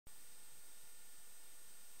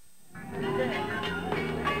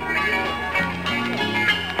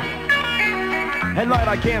At night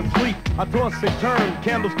I can't sleep, I toss and turn.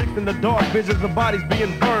 Candlesticks in the dark, visions of bodies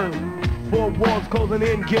being burned. Four walls closing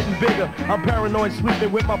in, getting bigger. I'm paranoid,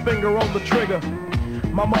 sleeping with my finger on the trigger.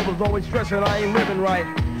 My mother's always stressing I ain't living right,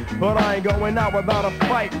 but I ain't going out without a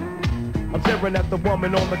fight. I'm staring at the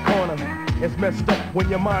woman on the corner. It's messed up when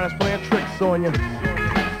your mind is playing tricks on you.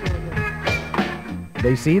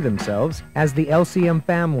 They see themselves as the LCM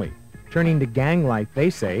family, turning to gang life,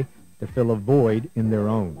 they say, to fill a void in their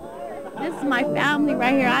own. This is my family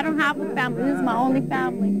right here. I don't have a family. This is my only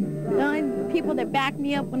family. The only people that back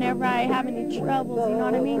me up whenever I have any troubles, you know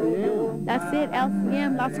what I mean? That's it,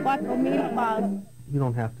 LCM, Las Cuatro Milpas. You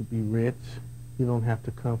don't have to be rich. You don't have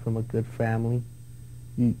to come from a good family.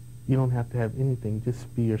 You don't have to have anything.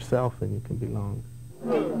 Just be yourself and you can belong.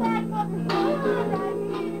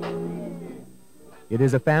 It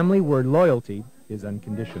is a family where loyalty is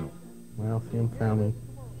unconditional. My LCM family,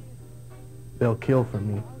 they'll kill for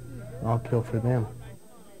me. I'll kill for them.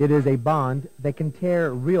 It is a bond that can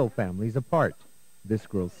tear real families apart. This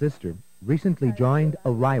girl's sister recently joined a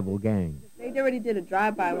rival gang. They already did a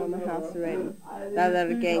drive-by on my house already. That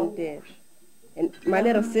other gang did. And my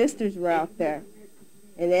little sisters were out there.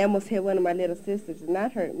 And they almost hit one of my little sisters, and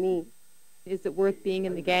that hurt me. Is it worth being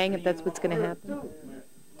in the gang if that's what's going to happen?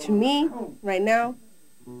 To me, right now,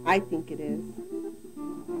 I think it is.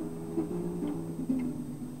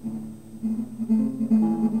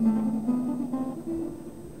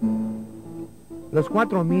 Los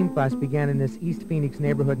Cuatro Milpas began in this East Phoenix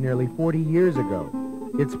neighborhood nearly 40 years ago.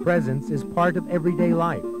 Its presence is part of everyday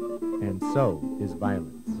life, and so is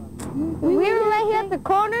violence. We were right here at the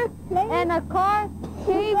corner, and a car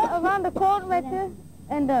came around the corner right there,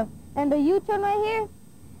 and the U-turn right here,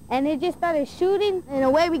 and it just started shooting. In a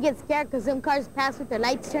way, we get scared because some cars pass with their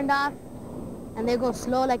lights turned off, and they go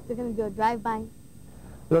slow like they're going to do a drive-by.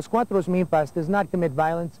 Los Cuatro Milpas does not commit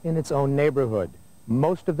violence in its own neighborhood.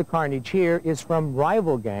 Most of the carnage here is from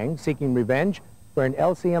rival gangs seeking revenge for an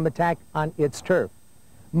LCM attack on its turf.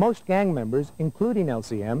 Most gang members, including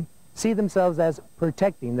LCM, see themselves as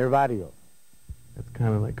protecting their barrio. That's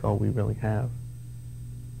kind of like all we really have.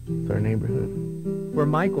 It's our neighborhood. For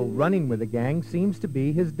Michael, running with a gang seems to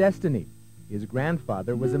be his destiny. His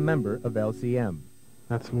grandfather was a member of LCM.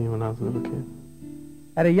 That's me when I was a little kid.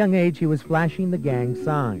 At a young age, he was flashing the gang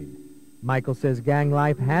sign. Michael says gang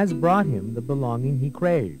life has brought him the belonging he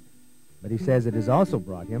craved, but he says it has also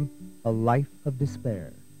brought him a life of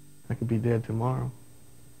despair. I could be dead tomorrow.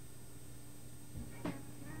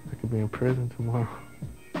 I could be in prison tomorrow.